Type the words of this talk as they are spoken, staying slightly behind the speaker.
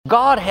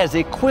God has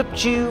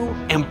equipped you,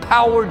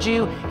 empowered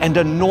you, and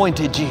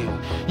anointed you.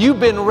 You've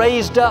been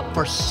raised up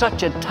for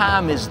such a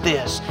time as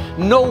this.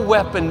 No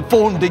weapon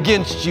formed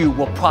against you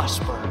will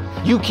prosper.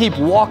 You keep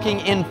walking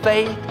in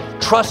faith,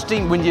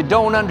 trusting when you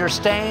don't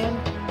understand,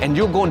 and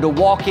you're going to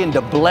walk into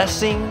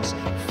blessings,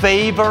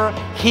 favor,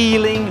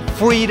 healing,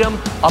 freedom,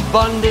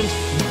 abundance,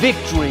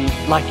 victory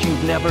like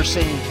you've never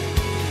seen.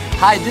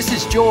 Hi, this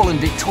is Joel and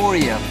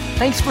Victoria.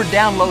 Thanks for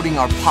downloading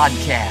our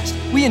podcast.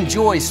 We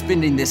enjoy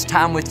spending this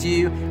time with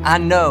you. I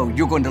know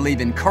you're going to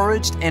leave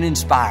encouraged and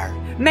inspired.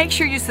 Make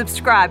sure you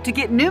subscribe to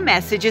get new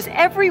messages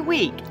every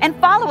week and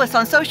follow us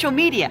on social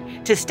media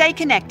to stay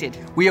connected.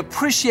 We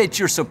appreciate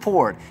your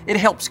support. It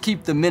helps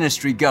keep the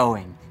ministry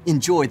going.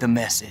 Enjoy the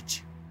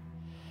message.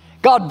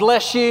 God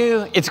bless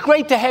you. It's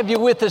great to have you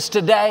with us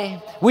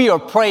today. We are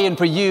praying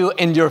for you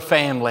and your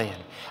family.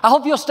 I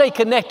hope you'll stay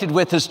connected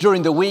with us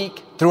during the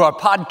week through our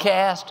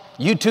podcast,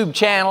 YouTube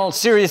channel,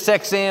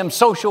 SiriusXM,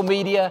 social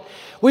media.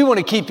 We want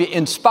to keep you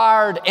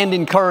inspired and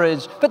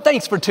encouraged, but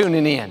thanks for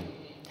tuning in.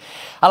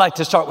 I like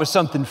to start with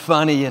something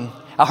funny, and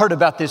I heard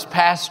about this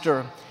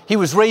pastor. He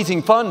was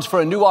raising funds for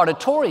a new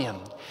auditorium.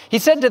 He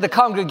said to the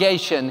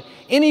congregation,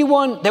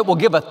 anyone that will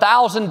give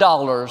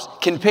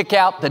 $1,000 can pick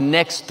out the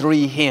next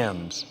 3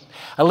 hymns.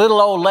 A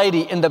little old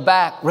lady in the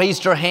back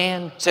raised her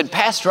hand, said,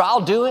 Pastor, I'll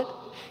do it.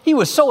 He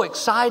was so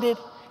excited.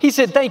 He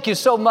said, thank you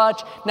so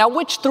much. Now,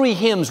 which 3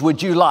 hymns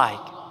would you like?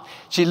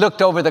 She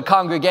looked over the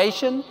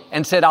congregation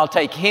and said, I'll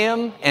take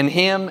him and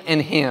him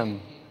and him.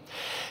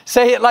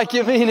 Say it like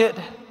you mean it.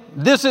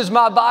 This is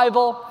my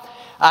Bible.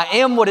 I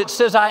am what it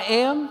says I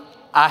am.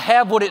 I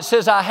have what it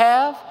says I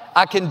have.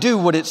 I can do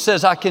what it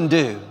says I can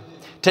do.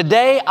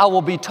 Today, I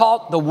will be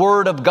taught the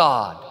Word of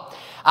God.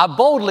 I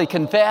boldly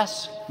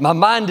confess, my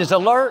mind is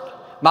alert,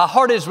 my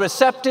heart is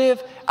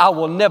receptive. I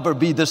will never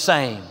be the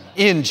same.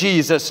 In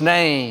Jesus'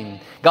 name.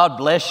 God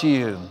bless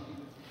you.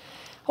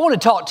 I want to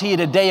talk to you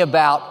today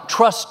about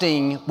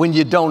trusting when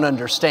you don't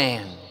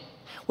understand.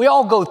 We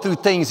all go through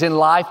things in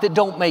life that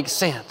don't make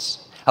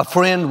sense. A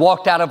friend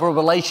walked out of a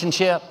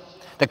relationship.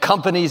 The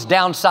company's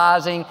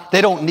downsizing.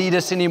 They don't need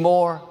us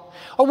anymore.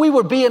 Or we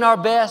were being our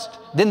best.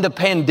 Then the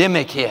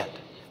pandemic hit.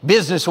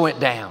 Business went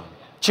down.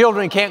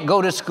 Children can't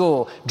go to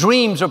school.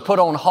 Dreams are put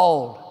on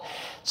hold.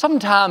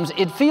 Sometimes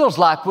it feels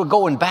like we're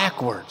going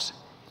backwards.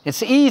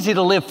 It's easy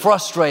to live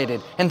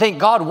frustrated and think,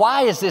 God,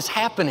 why is this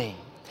happening?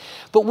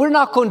 But we're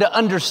not going to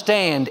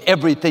understand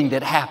everything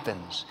that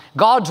happens.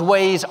 God's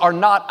ways are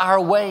not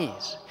our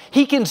ways.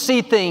 He can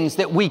see things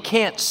that we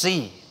can't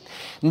see.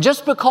 And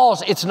just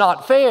because it's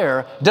not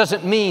fair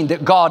doesn't mean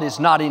that God is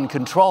not in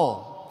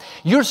control.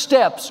 Your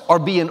steps are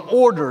being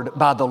ordered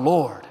by the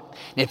Lord.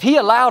 If He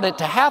allowed it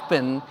to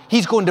happen,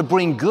 He's going to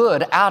bring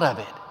good out of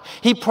it.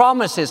 He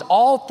promises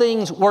all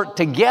things work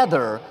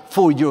together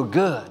for your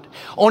good.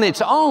 On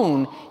its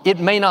own, it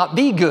may not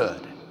be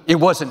good. It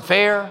wasn't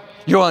fair.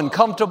 You're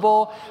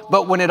uncomfortable.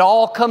 But when it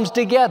all comes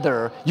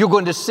together, you're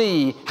going to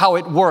see how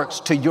it works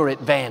to your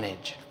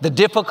advantage. The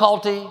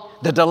difficulty,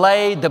 the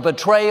delay, the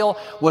betrayal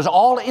was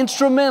all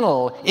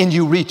instrumental in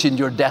you reaching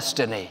your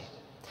destiny.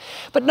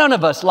 But none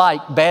of us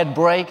like bad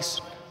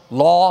breaks,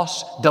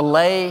 loss,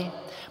 delay.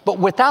 But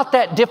without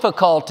that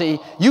difficulty,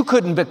 you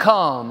couldn't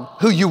become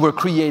who you were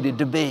created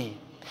to be.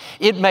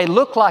 It may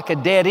look like a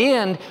dead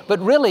end, but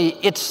really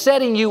it's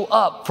setting you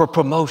up for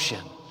promotion.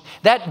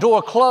 That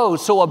door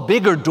closed so a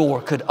bigger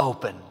door could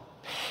open.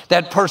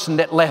 That person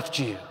that left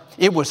you,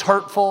 it was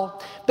hurtful,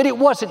 but it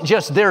wasn't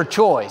just their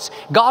choice.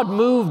 God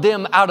moved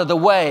them out of the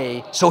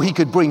way so He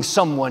could bring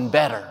someone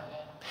better.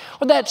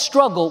 Or that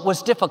struggle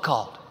was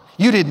difficult.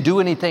 You didn't do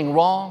anything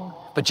wrong,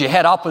 but you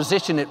had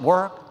opposition at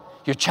work.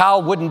 Your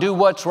child wouldn't do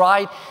what's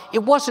right. It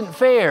wasn't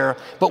fair,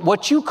 but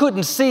what you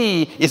couldn't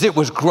see is it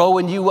was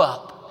growing you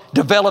up,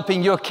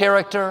 developing your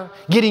character,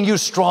 getting you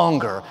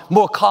stronger,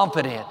 more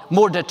confident,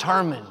 more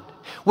determined.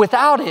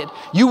 Without it,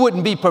 you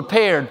wouldn't be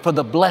prepared for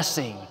the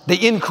blessing,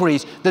 the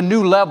increase, the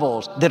new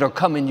levels that are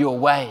coming your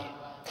way.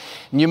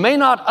 And you may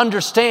not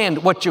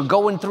understand what you're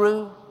going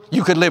through.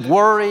 You could live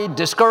worried,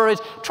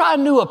 discouraged. Try a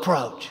new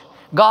approach.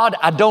 God,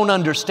 I don't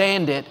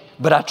understand it,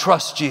 but I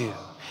trust you.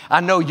 I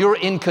know you're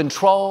in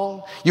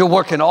control. You're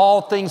working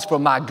all things for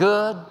my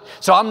good.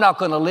 So I'm not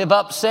going to live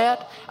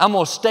upset. I'm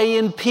going to stay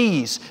in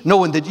peace,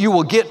 knowing that you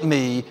will get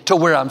me to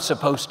where I'm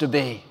supposed to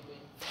be.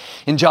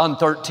 In John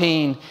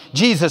 13,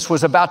 Jesus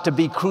was about to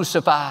be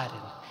crucified.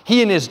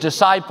 He and His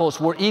disciples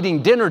were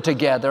eating dinner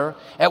together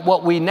at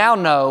what we now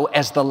know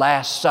as the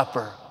Last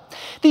Supper.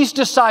 These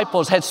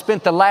disciples had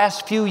spent the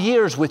last few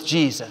years with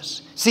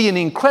Jesus, seeing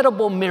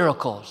incredible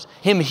miracles.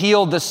 Him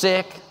heal the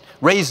sick,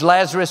 raise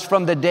Lazarus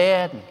from the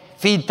dead,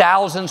 feed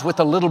thousands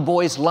with a little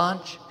boy's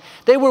lunch.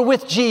 They were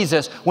with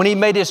Jesus when He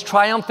made His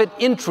triumphant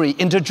entry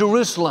into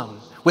Jerusalem,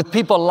 with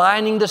people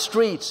lining the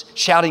streets,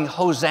 shouting,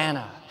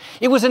 Hosanna.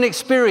 It was an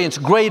experience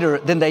greater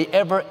than they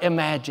ever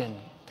imagined.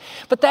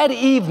 But that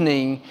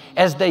evening,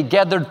 as they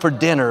gathered for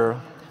dinner,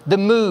 the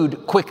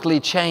mood quickly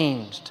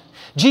changed.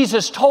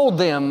 Jesus told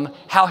them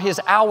how His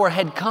hour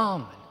had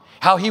come,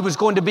 how He was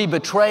going to be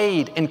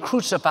betrayed and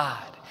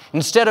crucified.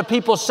 Instead of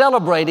people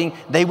celebrating,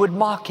 they would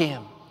mock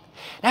him.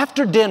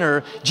 After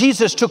dinner,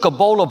 Jesus took a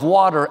bowl of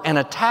water and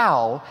a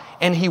towel,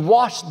 and he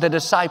washed the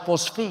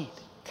disciples' feet.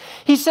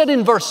 He said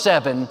in verse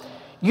 7,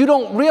 "You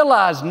don't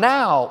realize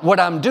now what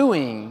I'm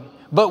doing,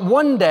 but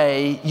one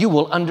day you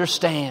will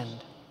understand."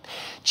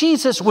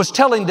 Jesus was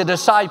telling the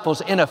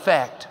disciples, in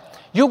effect,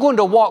 you're going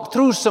to walk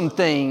through some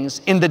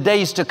things in the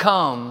days to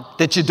come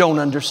that you don't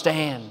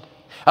understand.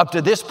 Up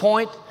to this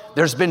point,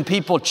 there's been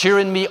people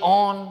cheering me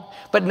on,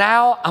 but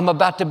now I'm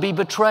about to be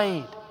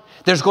betrayed.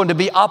 There's going to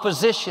be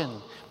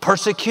opposition,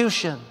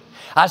 persecution.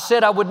 I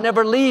said I would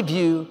never leave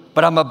you,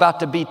 but I'm about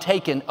to be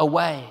taken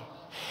away.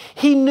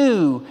 He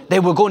knew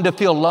they were going to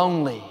feel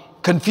lonely,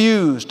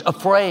 confused,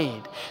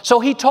 afraid. So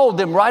he told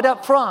them right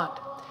up front,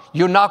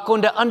 you're not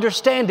going to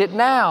understand it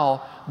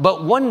now,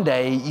 but one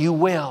day you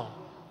will.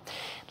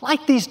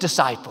 Like these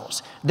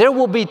disciples, there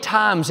will be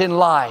times in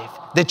life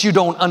that you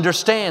don't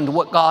understand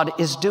what God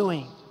is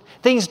doing.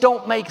 Things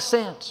don't make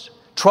sense.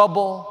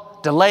 Trouble,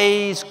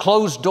 delays,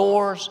 closed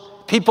doors,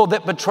 people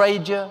that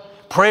betrayed you,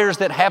 prayers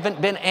that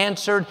haven't been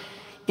answered.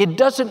 It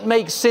doesn't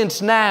make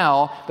sense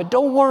now, but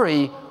don't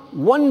worry,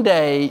 one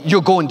day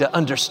you're going to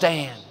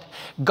understand.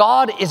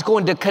 God is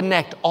going to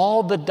connect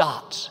all the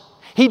dots.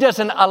 He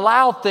doesn't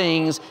allow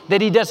things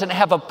that He doesn't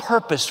have a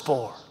purpose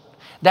for.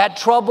 That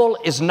trouble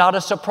is not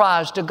a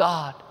surprise to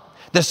God.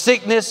 The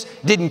sickness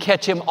didn't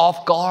catch Him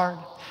off guard.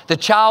 The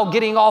child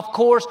getting off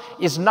course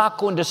is not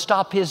going to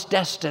stop His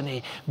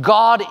destiny.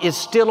 God is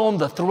still on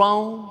the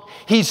throne.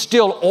 He's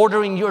still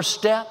ordering your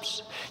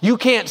steps. You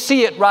can't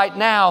see it right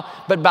now,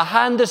 but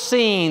behind the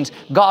scenes,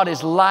 God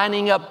is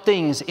lining up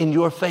things in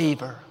your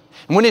favor.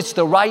 And when it's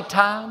the right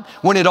time,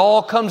 when it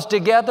all comes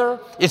together,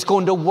 it's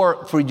going to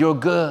work for your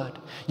good.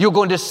 You're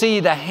going to see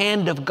the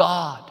hand of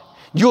God.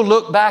 You'll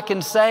look back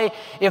and say,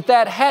 if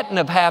that hadn't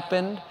have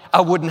happened,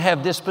 I wouldn't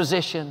have this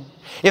position.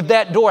 If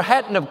that door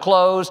hadn't have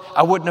closed,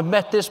 I wouldn't have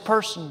met this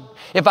person.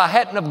 If I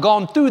hadn't have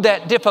gone through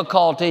that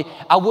difficulty,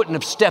 I wouldn't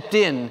have stepped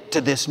in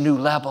to this new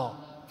level.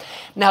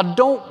 Now,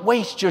 don't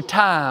waste your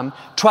time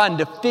trying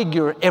to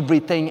figure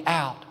everything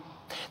out.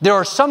 There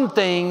are some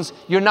things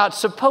you're not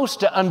supposed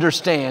to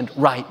understand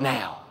right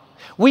now.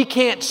 We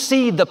can't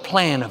see the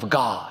plan of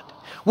God.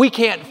 We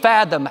can't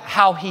fathom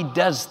how He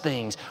does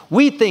things.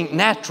 We think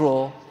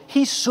natural,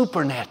 He's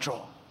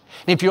supernatural.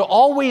 And if you're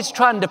always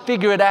trying to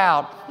figure it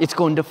out, it's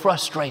going to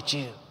frustrate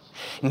you.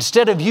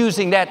 Instead of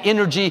using that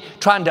energy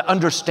trying to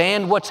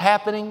understand what's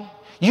happening,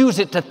 use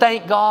it to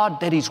thank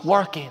God that He's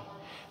working.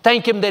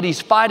 Thank Him that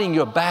He's fighting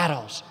your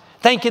battles.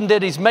 Thank Him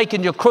that He's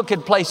making your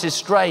crooked places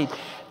straight.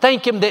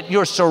 Thank Him that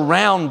you're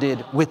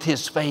surrounded with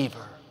His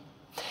favor.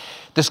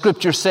 The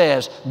scripture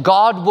says,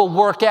 God will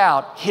work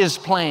out His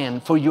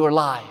plan for your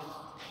life.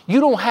 You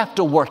don't have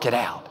to work it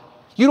out.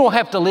 You don't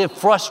have to live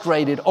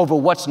frustrated over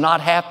what's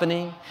not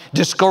happening,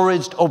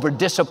 discouraged over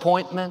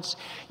disappointments.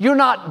 You're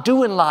not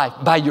doing life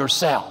by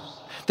yourself.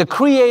 The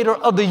Creator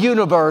of the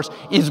universe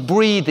is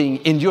breathing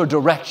in your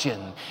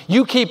direction.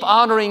 You keep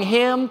honoring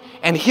Him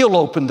and He'll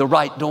open the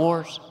right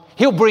doors.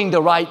 He'll bring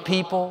the right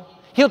people.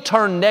 He'll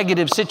turn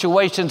negative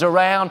situations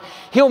around.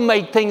 He'll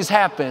make things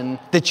happen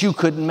that you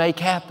couldn't make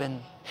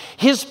happen.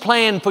 His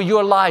plan for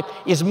your life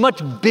is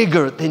much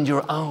bigger than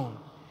your own.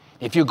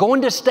 If you're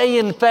going to stay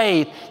in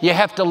faith, you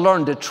have to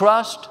learn to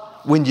trust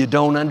when you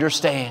don't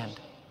understand.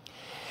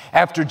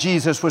 After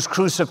Jesus was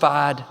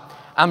crucified,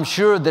 I'm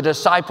sure the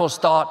disciples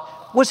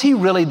thought, was He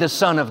really the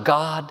Son of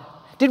God?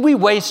 Did we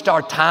waste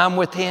our time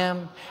with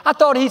Him? I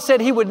thought He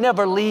said He would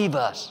never leave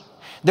us.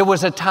 There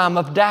was a time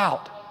of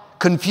doubt,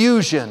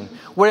 confusion,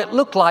 where it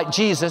looked like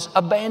Jesus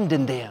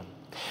abandoned them.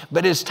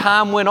 But as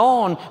time went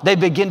on, they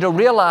began to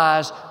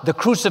realize the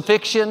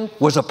crucifixion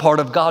was a part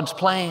of God's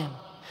plan.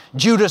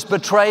 Judas'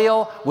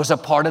 betrayal was a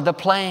part of the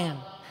plan.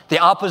 The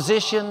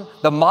opposition,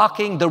 the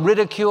mocking, the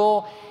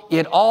ridicule,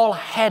 it all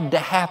had to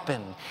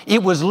happen.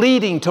 It was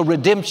leading to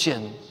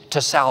redemption,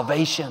 to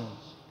salvation.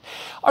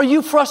 Are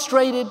you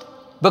frustrated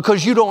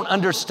because you don't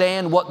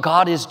understand what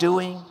God is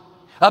doing?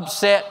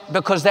 Upset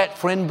because that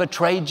friend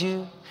betrayed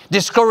you?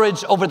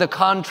 Discouraged over the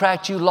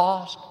contract you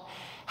lost?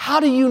 How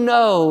do you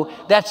know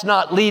that's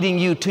not leading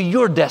you to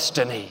your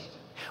destiny?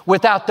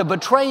 Without the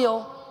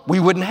betrayal, we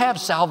wouldn't have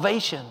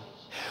salvation.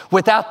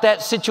 Without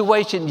that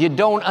situation you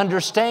don't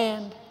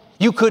understand,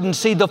 you couldn't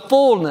see the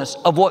fullness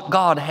of what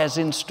God has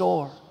in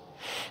store.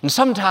 And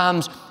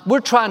sometimes we're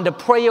trying to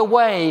pray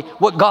away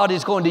what God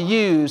is going to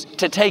use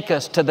to take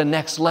us to the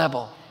next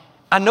level.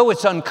 I know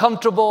it's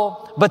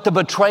uncomfortable, but the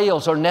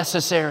betrayals are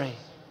necessary.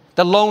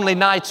 The lonely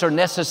nights are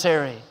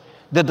necessary.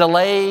 The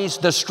delays,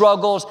 the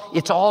struggles,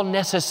 it's all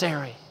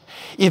necessary.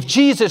 If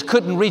Jesus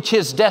couldn't reach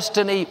His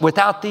destiny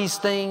without these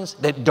things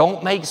that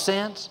don't make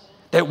sense,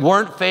 that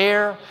weren't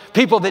fair,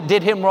 people that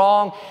did Him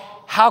wrong,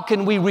 how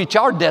can we reach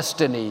our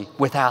destiny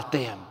without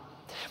them?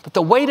 But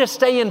the way to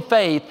stay in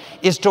faith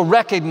is to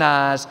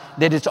recognize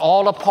that it's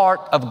all a part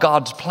of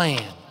God's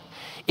plan.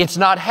 It's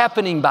not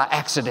happening by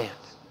accident.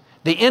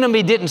 The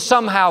enemy didn't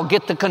somehow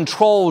get the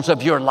controls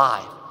of your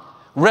life,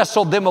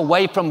 wrestled them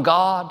away from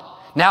God.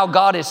 Now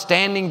God is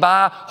standing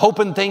by,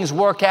 hoping things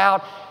work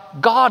out.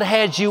 God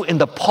has you in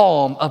the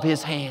palm of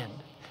His hand.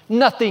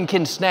 Nothing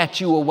can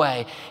snatch you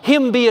away.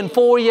 Him being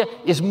for you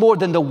is more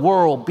than the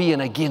world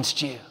being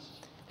against you.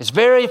 It's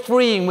very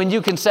freeing when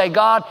you can say,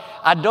 God,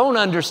 I don't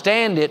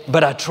understand it,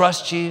 but I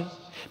trust you.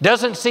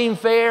 Doesn't seem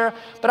fair,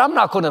 but I'm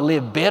not going to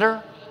live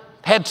bitter.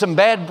 Had some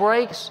bad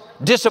breaks,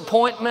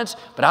 disappointments,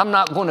 but I'm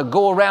not going to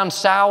go around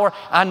sour.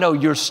 I know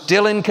you're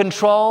still in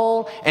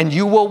control and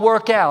you will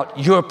work out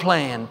your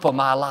plan for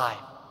my life.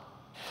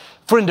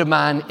 A friend of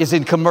mine is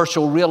in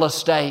commercial real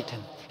estate.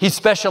 He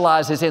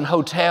specializes in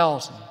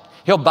hotels.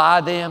 He'll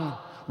buy them,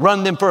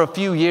 run them for a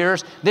few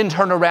years, then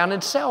turn around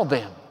and sell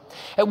them.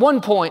 At one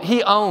point,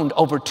 he owned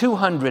over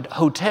 200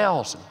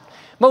 hotels.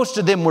 Most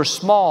of them were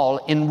small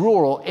in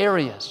rural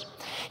areas.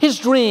 His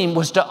dream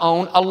was to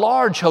own a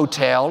large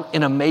hotel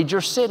in a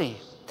major city.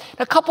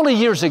 A couple of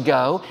years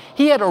ago,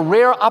 he had a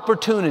rare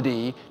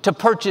opportunity to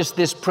purchase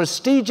this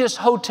prestigious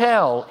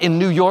hotel in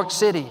New York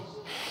City.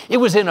 It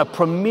was in a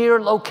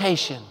premier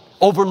location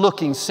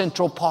overlooking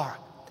Central Park.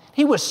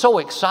 He was so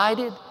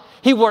excited.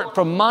 He worked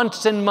for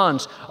months and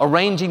months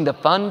arranging the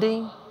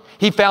funding.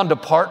 He found a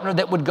partner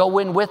that would go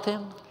in with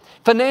him.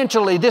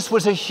 Financially, this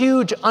was a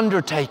huge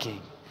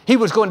undertaking. He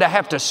was going to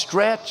have to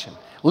stretch and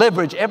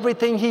leverage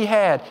everything he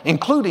had,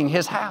 including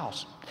his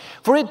house.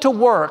 For it to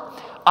work,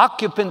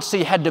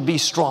 occupancy had to be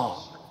strong.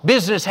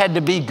 Business had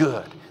to be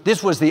good.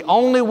 This was the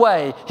only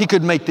way he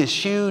could make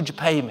this huge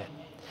payment.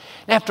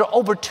 After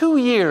over 2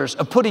 years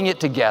of putting it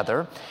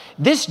together,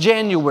 this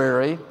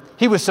January,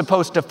 he was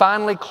supposed to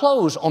finally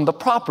close on the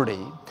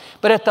property,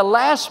 but at the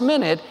last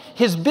minute,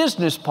 his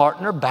business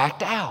partner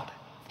backed out.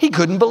 He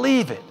couldn't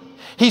believe it.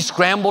 He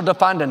scrambled to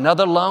find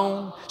another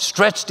loan,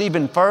 stretched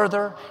even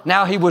further.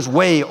 Now he was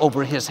way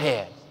over his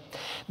head.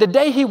 The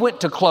day he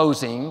went to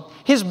closing,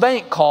 his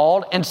bank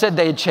called and said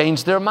they had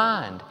changed their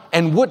mind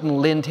and wouldn't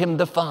lend him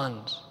the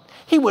funds.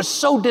 He was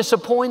so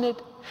disappointed.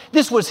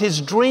 This was his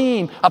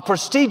dream, a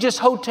prestigious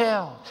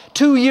hotel,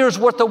 2 years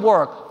worth of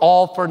work,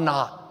 all for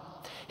naught.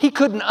 He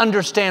couldn't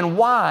understand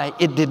why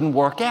it didn't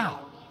work out.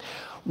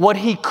 What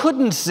he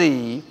couldn't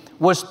see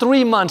was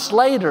 3 months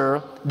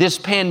later, this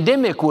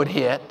pandemic would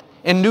hit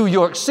and New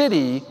York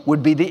City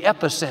would be the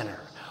epicenter.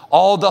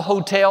 All the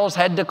hotels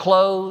had to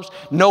close,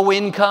 no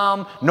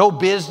income, no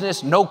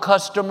business, no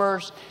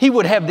customers. He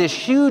would have this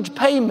huge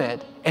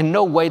payment and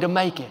no way to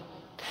make it.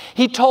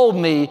 He told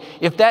me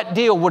if that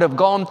deal would have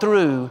gone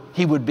through,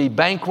 he would be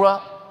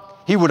bankrupt.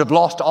 He would have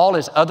lost all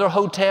his other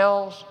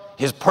hotels.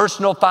 His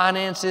personal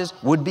finances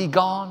would be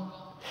gone.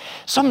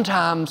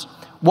 Sometimes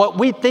what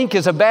we think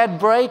is a bad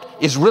break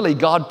is really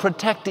God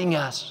protecting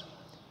us.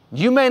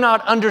 You may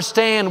not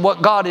understand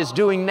what God is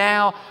doing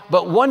now,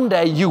 but one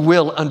day you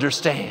will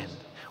understand.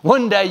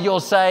 One day you'll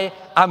say,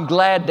 I'm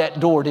glad that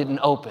door didn't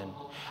open.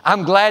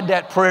 I'm glad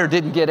that prayer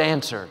didn't get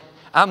answered.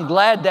 I'm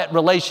glad that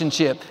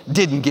relationship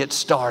didn't get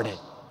started.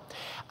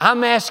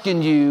 I'm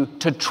asking you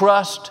to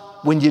trust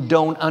when you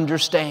don't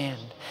understand.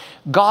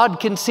 God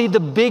can see the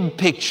big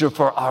picture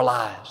for our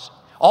lives.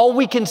 All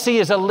we can see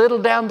is a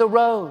little down the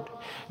road.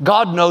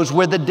 God knows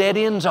where the dead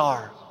ends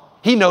are.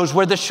 He knows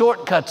where the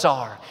shortcuts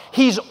are.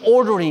 He's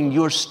ordering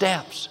your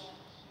steps.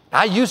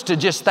 I used to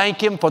just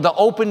thank Him for the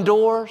open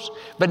doors,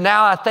 but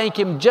now I thank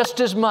Him just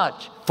as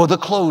much for the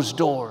closed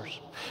doors.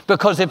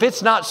 Because if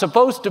it's not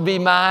supposed to be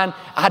mine,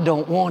 I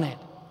don't want it.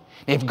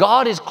 If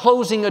God is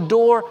closing a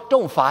door,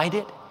 don't fight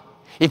it.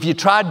 If you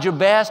tried your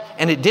best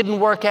and it didn't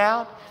work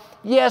out,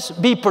 yes,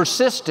 be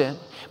persistent,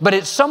 but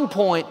at some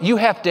point you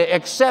have to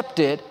accept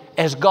it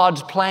as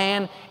God's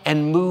plan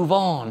and move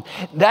on.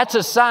 That's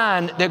a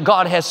sign that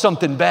God has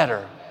something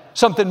better,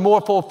 something more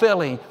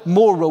fulfilling,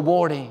 more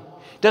rewarding.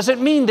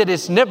 Doesn't mean that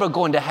it's never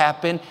going to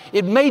happen.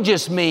 It may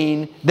just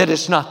mean that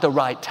it's not the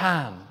right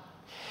time.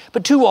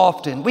 But too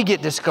often we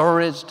get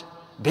discouraged,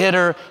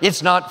 bitter,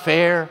 it's not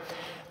fair.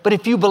 But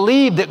if you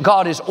believe that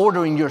God is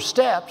ordering your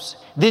steps,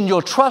 then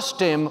you'll trust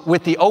Him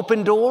with the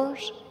open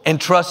doors and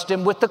trust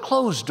Him with the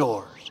closed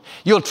doors.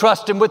 You'll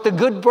trust Him with the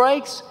good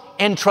breaks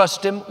and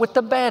trust Him with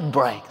the bad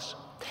breaks.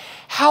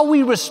 How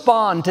we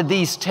respond to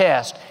these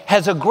tests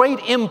has a great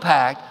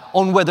impact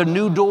on whether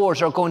new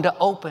doors are going to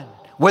open,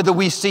 whether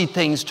we see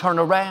things turn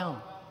around.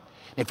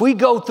 If we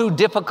go through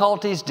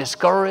difficulties,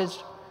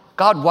 discouraged,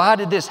 God, why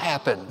did this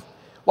happen?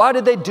 Why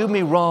did they do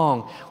me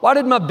wrong? Why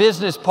did my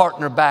business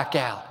partner back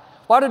out?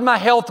 Why did my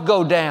health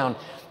go down?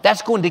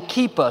 That's going to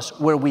keep us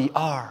where we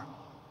are.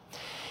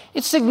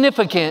 It's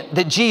significant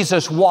that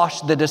Jesus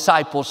washed the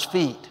disciples'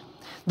 feet.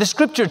 The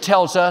scripture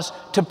tells us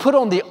to put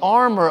on the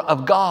armor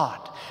of God.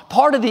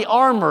 Part of the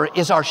armor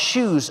is our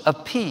shoes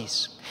of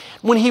peace.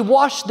 When He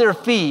washed their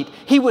feet,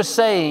 He was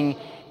saying,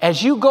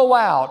 as you go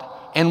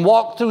out and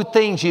walk through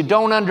things you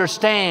don't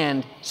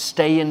understand,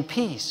 stay in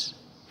peace.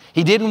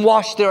 He didn't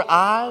wash their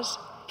eyes.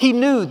 He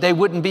knew they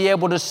wouldn't be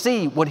able to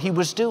see what He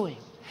was doing.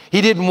 He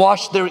didn't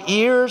wash their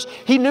ears.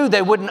 He knew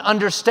they wouldn't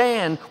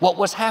understand what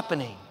was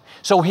happening.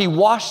 So He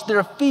washed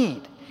their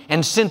feet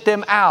and sent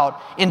them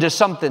out into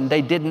something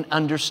they didn't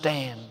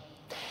understand.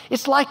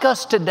 It's like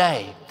us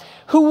today.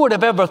 Who would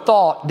have ever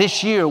thought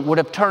this year would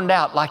have turned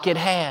out like it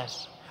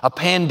has? A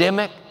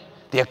pandemic,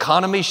 the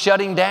economy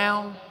shutting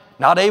down,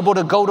 not able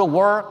to go to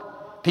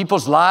work,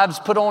 people's lives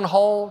put on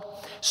hold,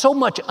 so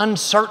much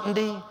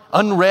uncertainty,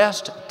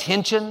 unrest,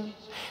 tension.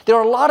 There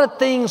are a lot of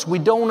things we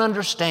don't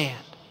understand,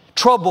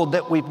 trouble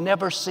that we've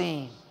never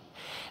seen.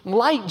 And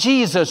like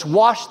Jesus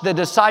washed the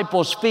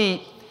disciples'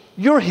 feet,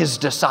 you're His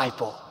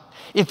disciple.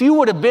 If you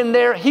would have been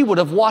there, He would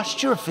have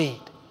washed your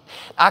feet.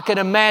 I can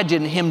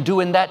imagine Him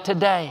doing that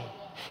today.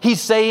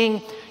 He's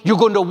saying, you're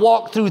going to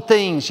walk through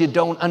things you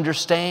don't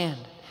understand,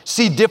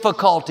 see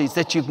difficulties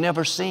that you've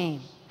never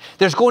seen.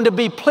 There's going to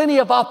be plenty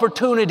of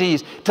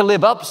opportunities to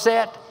live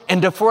upset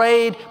and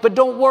afraid, but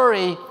don't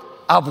worry,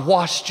 I've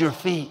washed your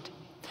feet.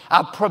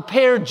 I've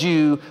prepared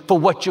you for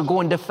what you're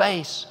going to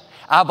face.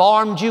 I've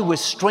armed you with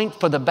strength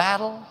for the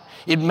battle.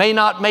 It may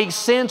not make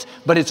sense,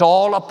 but it's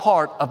all a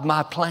part of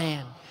my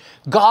plan.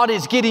 God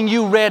is getting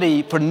you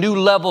ready for new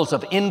levels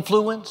of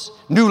influence,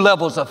 new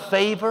levels of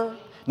favor,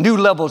 new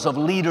levels of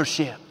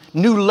leadership,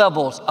 new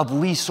levels of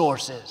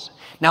resources.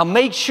 Now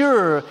make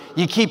sure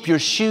you keep your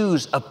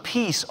shoes of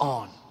peace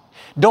on.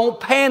 Don't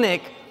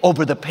panic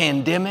over the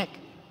pandemic.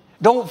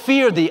 Don't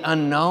fear the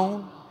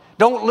unknown.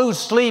 Don't lose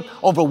sleep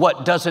over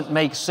what doesn't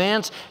make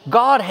sense.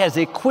 God has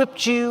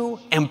equipped you,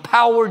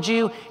 empowered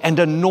you, and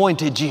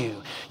anointed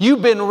you.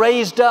 You've been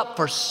raised up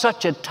for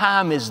such a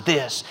time as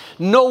this.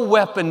 No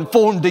weapon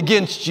formed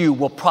against you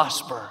will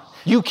prosper.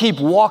 You keep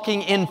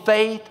walking in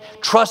faith,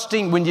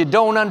 trusting when you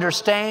don't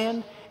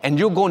understand, and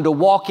you're going to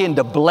walk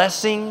into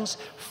blessings,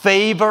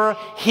 favor,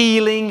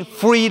 healing,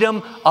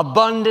 freedom,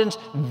 abundance,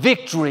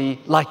 victory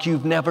like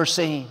you've never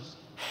seen.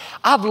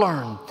 I've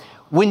learned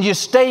when you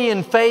stay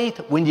in faith,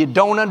 when you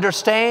don't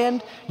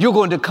understand, you're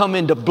going to come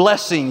into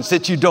blessings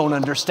that you don't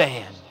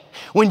understand.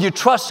 When you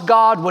trust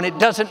God when it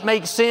doesn't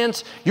make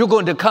sense, you're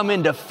going to come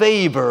into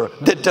favor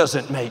that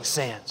doesn't make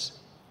sense.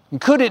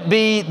 Could it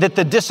be that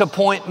the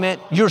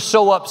disappointment you're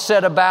so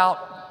upset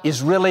about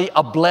is really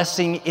a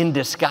blessing in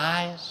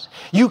disguise?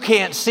 You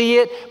can't see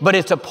it, but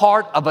it's a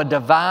part of a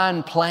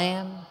divine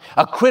plan,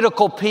 a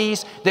critical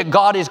piece that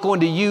God is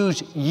going to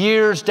use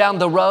years down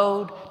the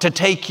road to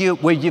take you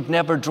where you've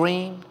never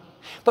dreamed.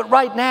 But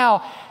right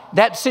now,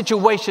 that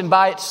situation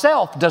by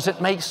itself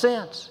doesn't make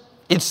sense.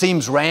 It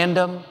seems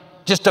random,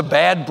 just a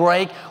bad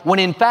break, when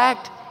in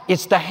fact,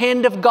 it's the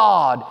hand of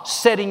God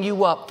setting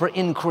you up for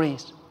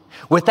increase.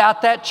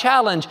 Without that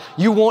challenge,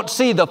 you won't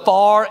see the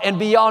far and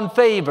beyond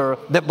favor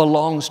that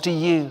belongs to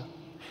you.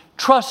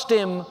 Trust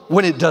Him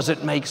when it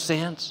doesn't make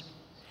sense.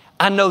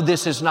 I know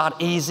this is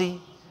not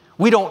easy.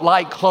 We don't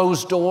like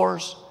closed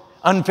doors,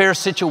 unfair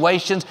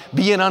situations,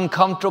 being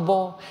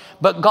uncomfortable.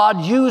 But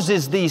God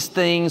uses these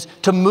things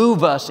to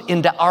move us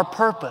into our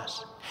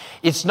purpose.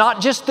 It's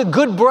not just the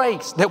good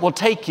breaks that will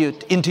take you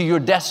into your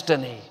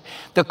destiny.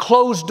 The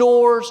closed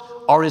doors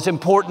are as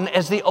important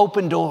as the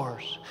open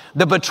doors.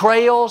 The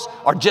betrayals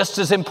are just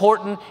as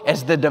important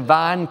as the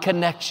divine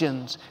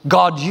connections.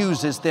 God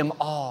uses them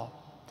all.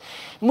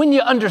 When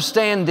you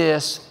understand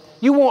this,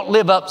 you won't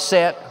live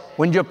upset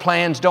when your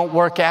plans don't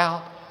work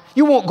out.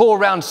 You won't go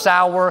around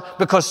sour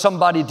because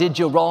somebody did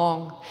you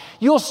wrong.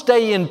 You'll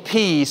stay in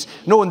peace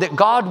knowing that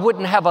God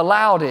wouldn't have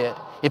allowed it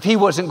if He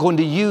wasn't going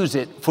to use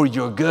it for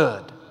your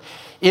good.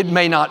 It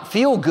may not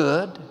feel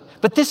good,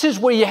 but this is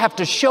where you have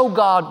to show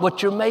God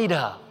what you're made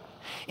of.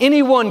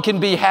 Anyone can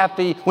be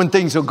happy when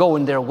things are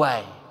going their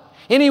way.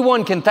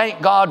 Anyone can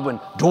thank God when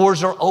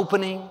doors are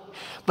opening.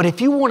 But if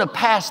you want to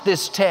pass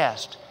this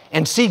test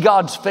and see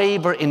God's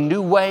favor in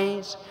new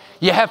ways,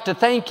 you have to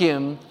thank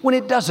Him when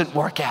it doesn't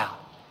work out.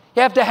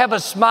 You have to have a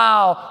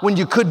smile when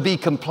you could be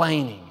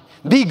complaining.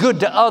 Be good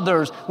to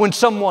others when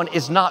someone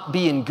is not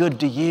being good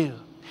to you.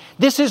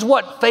 This is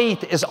what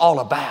faith is all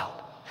about.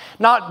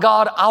 Not,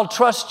 God, I'll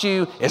trust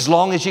you as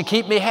long as you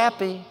keep me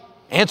happy.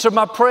 Answer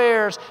my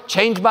prayers,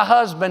 change my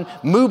husband,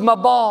 move my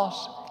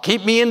boss,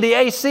 keep me in the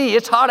AC,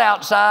 it's hot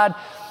outside.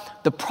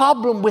 The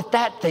problem with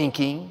that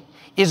thinking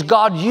is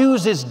God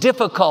uses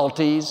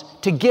difficulties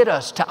to get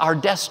us to our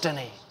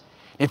destiny.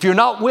 If you're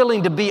not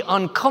willing to be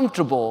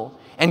uncomfortable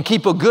and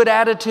keep a good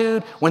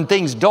attitude when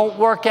things don't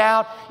work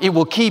out, it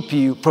will keep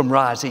you from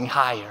rising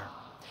higher.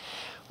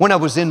 When I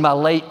was in my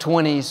late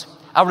 20s,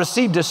 I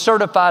received a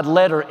certified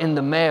letter in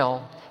the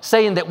mail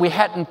saying that we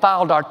hadn't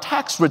filed our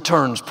tax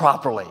returns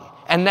properly,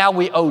 and now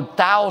we owed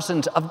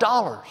thousands of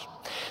dollars.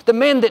 The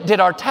man that did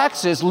our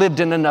taxes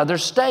lived in another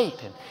state,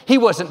 and he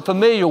wasn't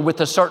familiar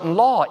with a certain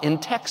law in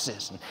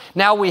Texas.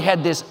 Now we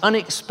had this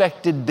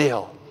unexpected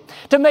bill.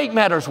 To make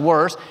matters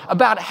worse,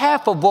 about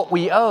half of what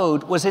we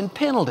owed was in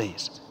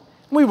penalties.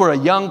 We were a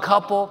young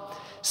couple,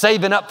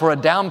 saving up for a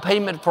down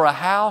payment for a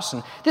house,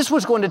 and this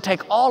was going to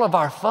take all of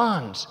our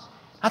funds.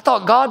 I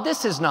thought, God,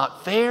 this is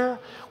not fair.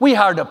 We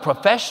hired a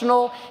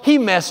professional. He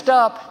messed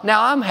up.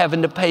 Now I'm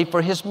having to pay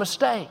for his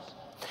mistake.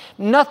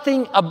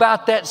 Nothing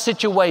about that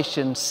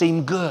situation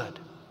seemed good.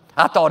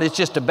 I thought it's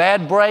just a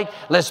bad break.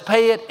 Let's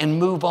pay it and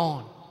move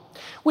on.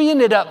 We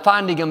ended up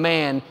finding a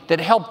man that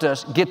helped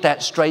us get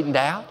that straightened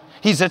out.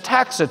 He's a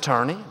tax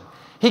attorney.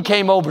 He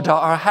came over to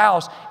our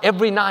house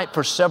every night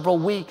for several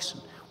weeks.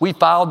 We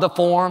filed the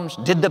forms,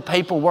 did the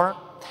paperwork.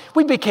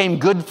 We became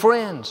good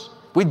friends.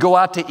 We'd go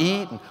out to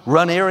eat and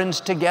run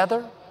errands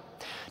together.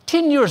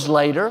 10 years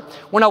later,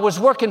 when I was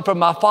working for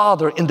my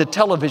father in the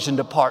television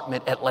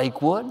department at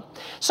Lakewood,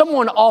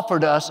 someone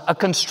offered us a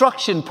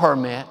construction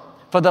permit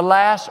for the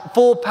last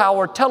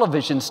full-power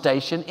television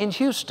station in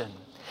Houston.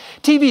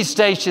 TV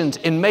stations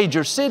in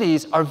major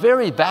cities are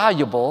very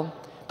valuable,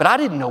 but I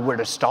didn't know where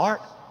to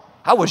start.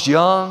 I was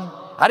young.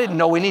 I didn't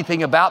know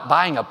anything about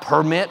buying a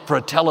permit for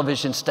a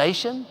television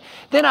station.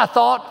 Then I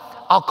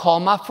thought, I'll call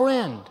my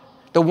friend,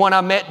 the one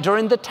I met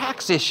during the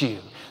tax issue.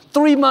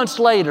 3 months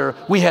later,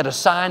 we had a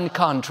signed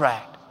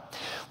contract.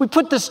 We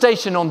put the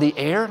station on the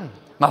air. And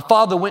my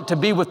father went to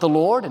be with the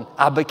Lord, and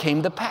I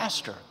became the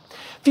pastor.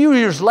 A few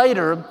years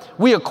later,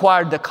 we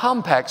acquired the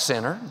Compaq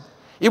Center.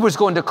 It was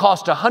going to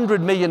cost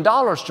 $100 million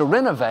to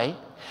renovate.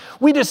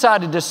 We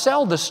decided to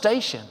sell the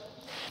station.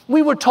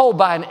 We were told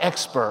by an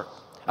expert,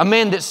 a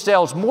man that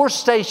sells more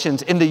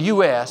stations in the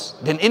U.S.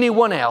 than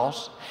anyone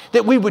else,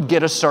 that we would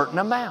get a certain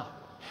amount.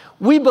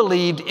 We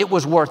believed it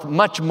was worth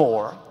much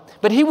more,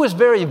 but he was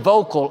very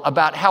vocal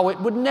about how it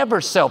would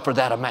never sell for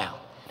that amount,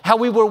 how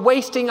we were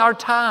wasting our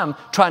time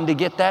trying to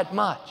get that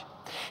much.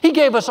 He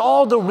gave us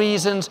all the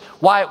reasons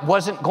why it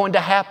wasn't going to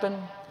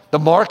happen. The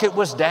market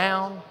was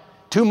down,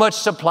 too much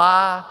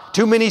supply,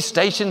 too many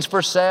stations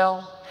for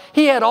sale.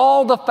 He had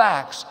all the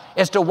facts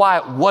as to why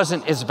it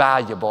wasn't as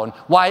valuable and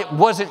why it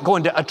wasn't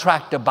going to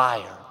attract a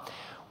buyer.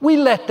 We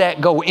let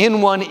that go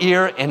in one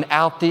ear and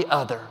out the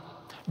other.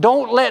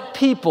 Don't let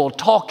people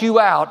talk you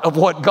out of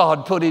what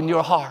God put in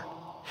your heart.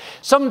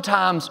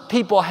 Sometimes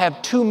people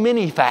have too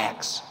many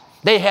facts.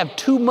 They have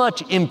too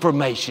much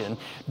information.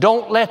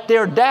 Don't let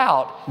their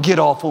doubt get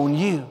off on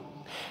you.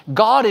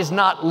 God is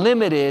not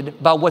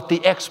limited by what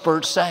the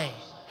experts say.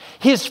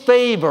 His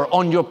favor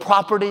on your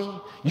property,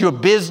 your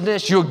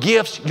business, your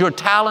gifts, your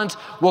talents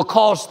will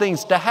cause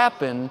things to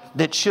happen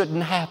that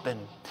shouldn't happen.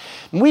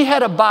 We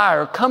had a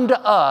buyer come to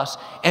us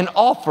and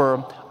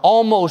offer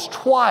almost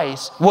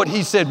twice what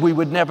he said we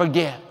would never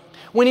get.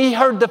 When he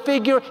heard the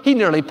figure, he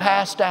nearly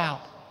passed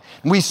out.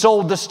 We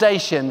sold the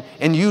station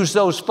and used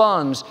those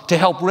funds to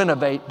help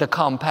renovate the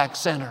Compaq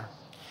Center.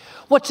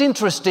 What's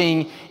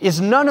interesting is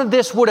none of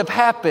this would have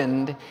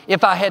happened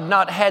if I had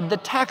not had the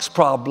tax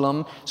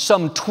problem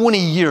some 20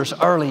 years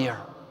earlier.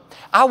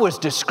 I was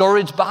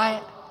discouraged by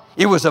it.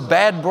 It was a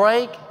bad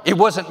break. It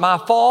wasn't my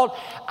fault.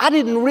 I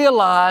didn't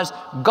realize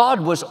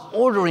God was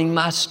ordering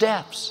my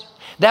steps.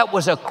 That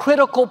was a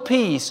critical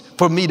piece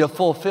for me to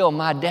fulfill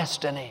my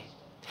destiny.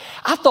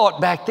 I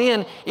thought back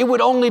then it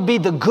would only be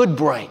the good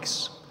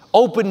breaks,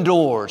 open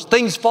doors,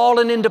 things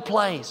falling into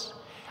place.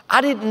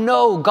 I didn't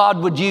know God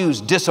would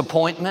use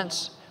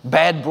disappointments,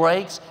 bad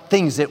breaks,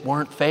 things that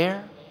weren't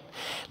fair.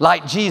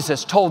 Like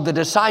Jesus told the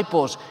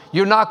disciples,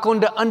 you're not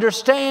going to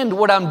understand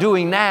what I'm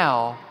doing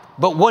now,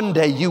 but one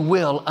day you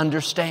will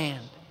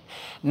understand.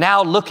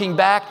 Now looking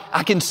back,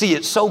 I can see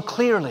it so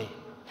clearly.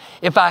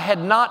 If I had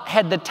not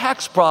had the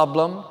tax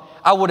problem,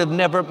 I would have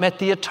never met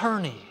the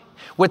attorney.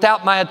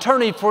 Without my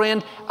attorney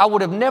friend, I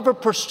would have never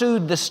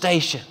pursued the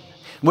station.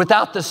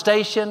 Without the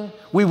station,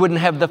 we wouldn't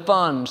have the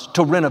funds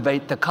to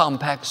renovate the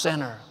Compaq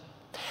Center.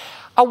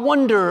 I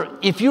wonder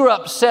if you're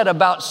upset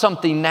about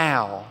something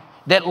now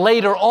that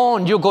later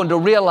on you're going to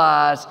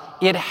realize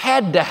it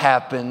had to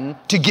happen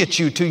to get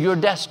you to your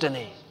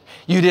destiny.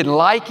 You didn't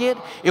like it,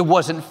 it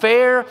wasn't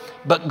fair,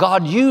 but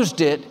God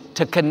used it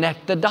to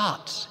connect the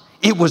dots.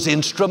 It was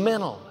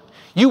instrumental.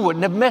 You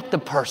wouldn't have met the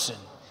person.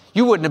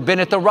 You wouldn't have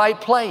been at the right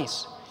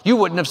place. You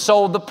wouldn't have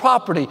sold the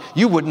property.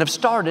 You wouldn't have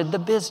started the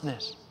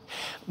business.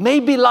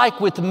 Maybe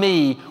like with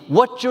me,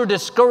 what you're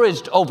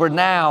discouraged over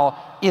now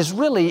is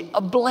really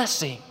a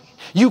blessing.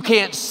 You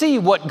can't see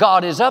what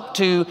God is up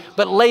to,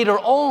 but later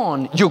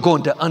on, you're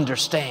going to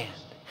understand.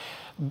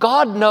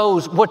 God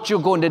knows what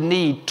you're going to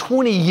need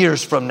 20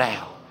 years from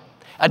now.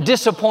 A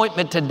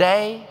disappointment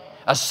today,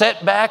 a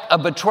setback, a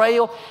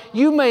betrayal,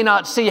 you may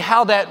not see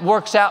how that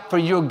works out for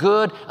your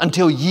good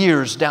until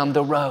years down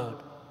the road.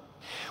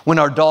 When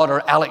our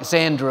daughter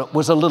Alexandra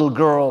was a little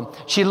girl,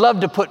 she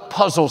loved to put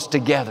puzzles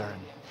together.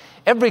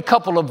 Every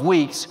couple of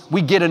weeks,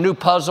 we'd get a new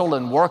puzzle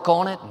and work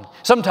on it. And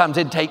sometimes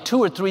it'd take 2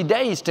 or 3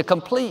 days to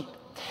complete.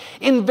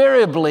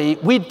 Invariably,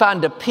 we'd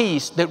find a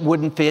piece that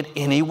wouldn't fit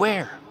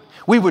anywhere.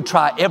 We would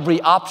try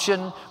every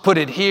option, put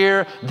it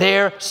here,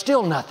 there,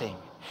 still nothing.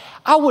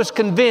 I was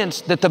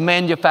convinced that the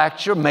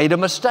manufacturer made a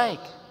mistake.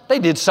 They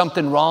did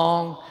something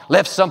wrong,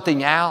 left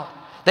something out.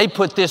 They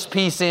put this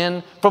piece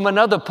in from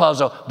another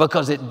puzzle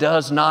because it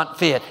does not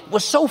fit. It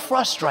was so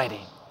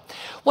frustrating.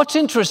 What's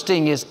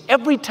interesting is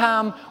every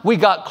time we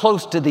got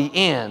close to the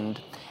end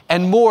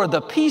and more of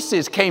the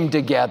pieces came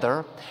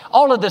together,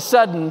 all of a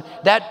sudden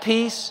that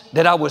piece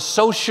that I was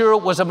so sure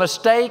was a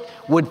mistake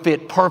would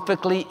fit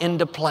perfectly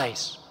into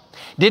place.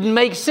 Didn't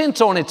make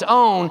sense on its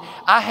own.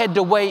 I had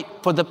to wait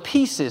for the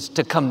pieces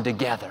to come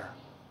together.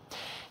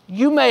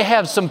 You may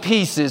have some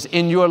pieces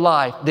in your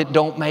life that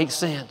don't make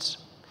sense.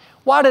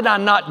 Why did I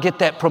not get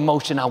that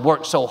promotion I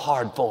worked so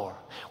hard for?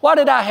 Why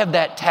did I have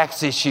that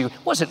tax issue?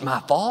 It wasn't my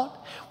fault.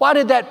 Why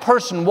did that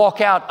person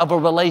walk out of a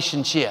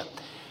relationship?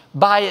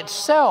 By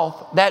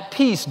itself, that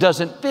piece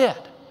doesn't fit.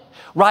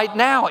 Right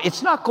now,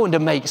 it's not going to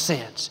make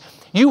sense.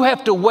 You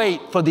have to wait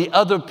for the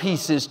other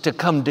pieces to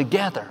come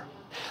together.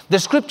 The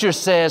scripture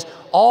says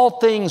all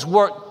things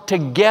work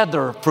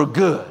together for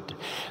good.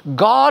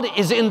 God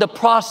is in the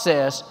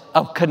process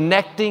of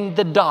connecting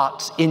the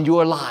dots in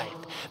your life.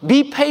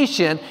 Be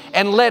patient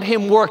and let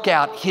Him work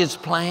out His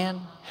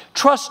plan.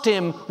 Trust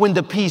Him when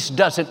the piece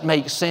doesn't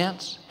make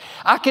sense.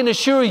 I can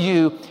assure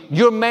you,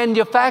 your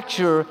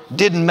manufacturer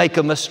didn't make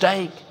a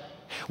mistake.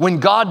 When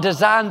God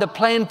designed the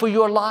plan for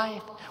your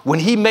life, when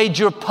He made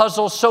your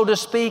puzzle, so to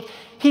speak,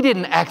 He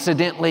didn't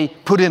accidentally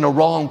put in a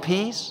wrong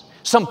piece,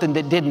 something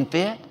that didn't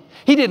fit.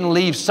 He didn't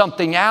leave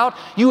something out.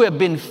 You have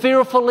been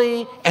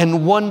fearfully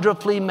and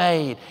wonderfully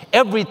made.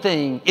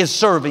 Everything is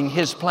serving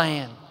His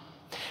plan.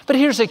 But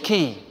here's a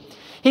key.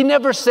 He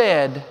never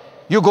said,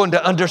 you're going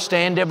to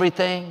understand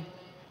everything.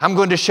 I'm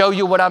going to show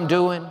you what I'm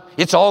doing.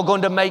 It's all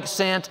going to make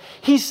sense.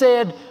 He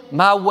said,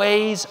 my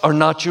ways are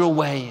not your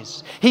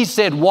ways. He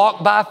said,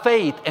 walk by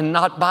faith and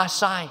not by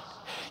sight.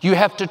 You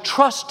have to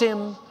trust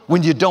Him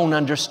when you don't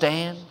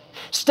understand.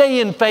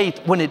 Stay in faith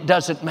when it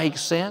doesn't make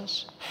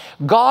sense.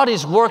 God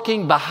is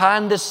working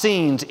behind the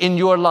scenes in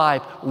your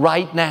life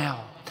right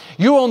now.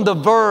 You're on the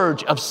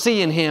verge of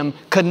seeing Him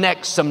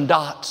connect some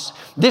dots.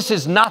 This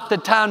is not the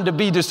time to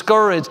be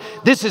discouraged.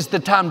 This is the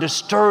time to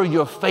stir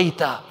your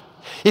faith up.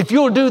 If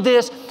you'll do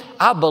this,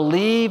 I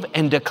believe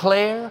and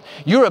declare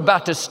you're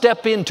about to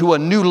step into a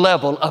new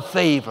level of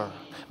favor.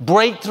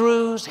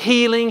 Breakthroughs,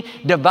 healing,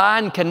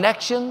 divine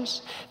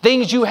connections,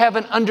 things you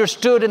haven't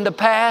understood in the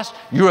past,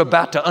 you're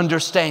about to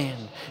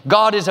understand.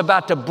 God is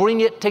about to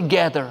bring it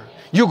together.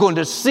 You're going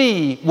to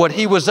see what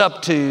He was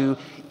up to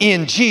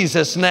in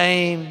Jesus'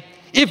 name.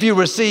 If you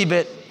receive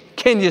it,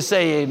 can you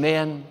say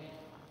amen?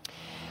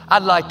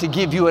 I'd like to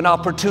give you an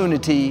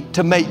opportunity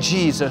to make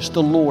Jesus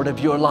the Lord of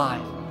your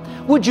life.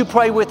 Would you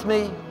pray with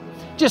me?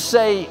 Just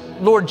say,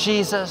 Lord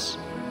Jesus,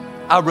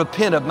 I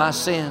repent of my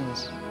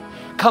sins.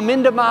 Come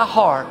into my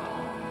heart.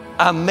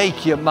 I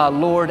make you my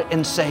Lord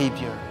and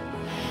Savior.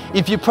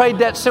 If you prayed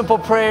that simple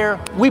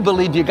prayer, we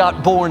believe you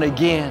got born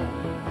again.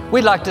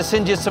 We'd like to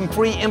send you some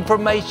free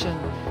information.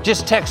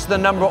 Just text the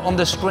number on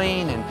the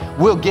screen and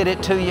we'll get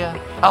it to you.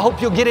 I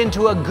hope you'll get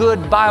into a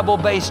good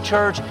Bible-based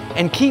church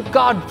and keep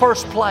God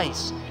first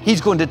place. He's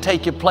going to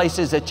take you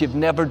places that you've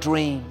never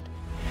dreamed.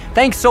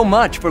 Thanks so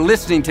much for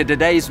listening to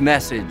today's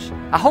message.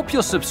 I hope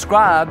you'll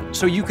subscribe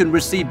so you can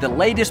receive the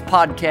latest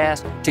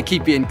podcast to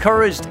keep you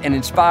encouraged and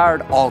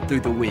inspired all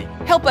through the week.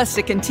 Help us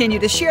to continue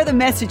to share the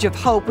message of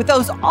hope with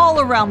those all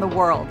around the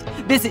world.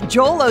 Visit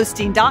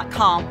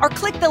joelosteen.com or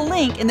click the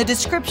link in the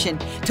description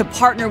to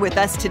partner with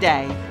us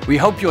today. We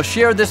hope you'll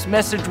share this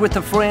message with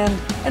a friend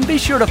and be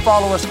sure to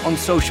follow us on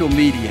social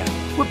media.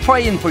 We're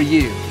praying for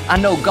you. I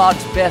know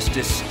God's best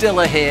is still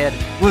ahead.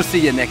 We'll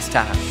see you next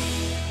time.